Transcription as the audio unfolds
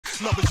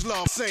love is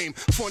love, same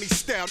funny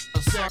style,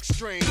 Zach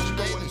Strange.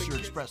 Today, this year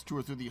Express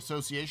tour through the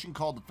association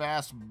called the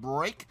Fast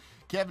Break.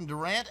 Kevin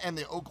Durant and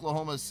the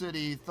Oklahoma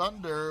City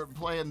Thunder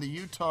playing the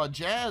Utah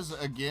Jazz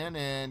again,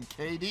 and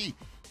KD,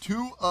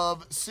 2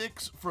 of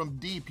 6 from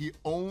deep. He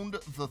owned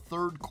the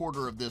third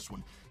quarter of this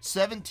one.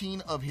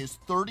 17 of his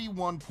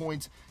 31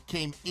 points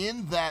came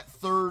in that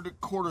third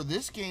quarter.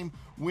 This game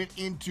went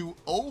into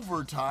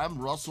overtime.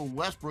 Russell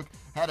Westbrook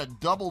had a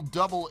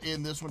double-double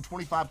in this one,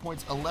 25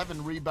 points,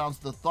 11 rebounds.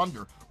 The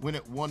Thunder win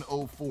at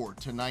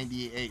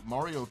 104-98.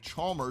 Mario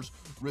Chalmers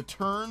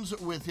returns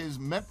with his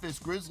Memphis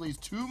Grizzlies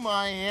to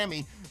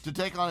Miami to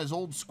take on his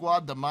old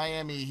squad, the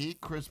Miami Heat.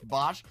 Chris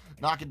Bosh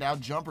knocking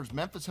down jumpers.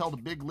 Memphis held a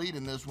big lead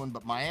in this one,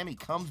 but Miami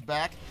comes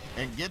back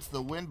and gets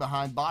the win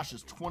behind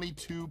Bosh's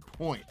 22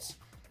 points.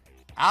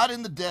 Out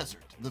in the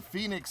desert, the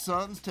Phoenix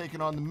Suns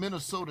taking on the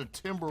Minnesota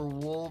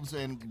Timberwolves,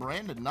 and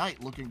Brandon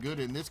Knight looking good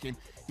in this game.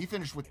 He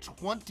finished with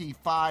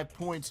 25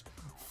 points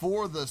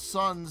for the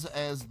Suns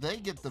as they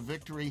get the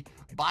victory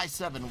by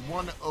 7,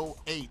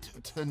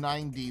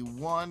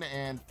 108-91.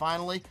 And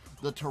finally,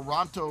 the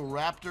Toronto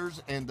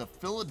Raptors and the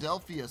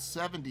Philadelphia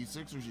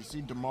 76ers. You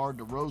see DeMar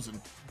DeRozan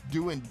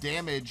doing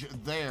damage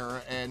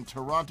there, and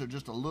Toronto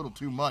just a little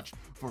too much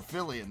for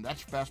Philly. And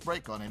that's your Fast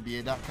Break on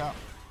NBA.com.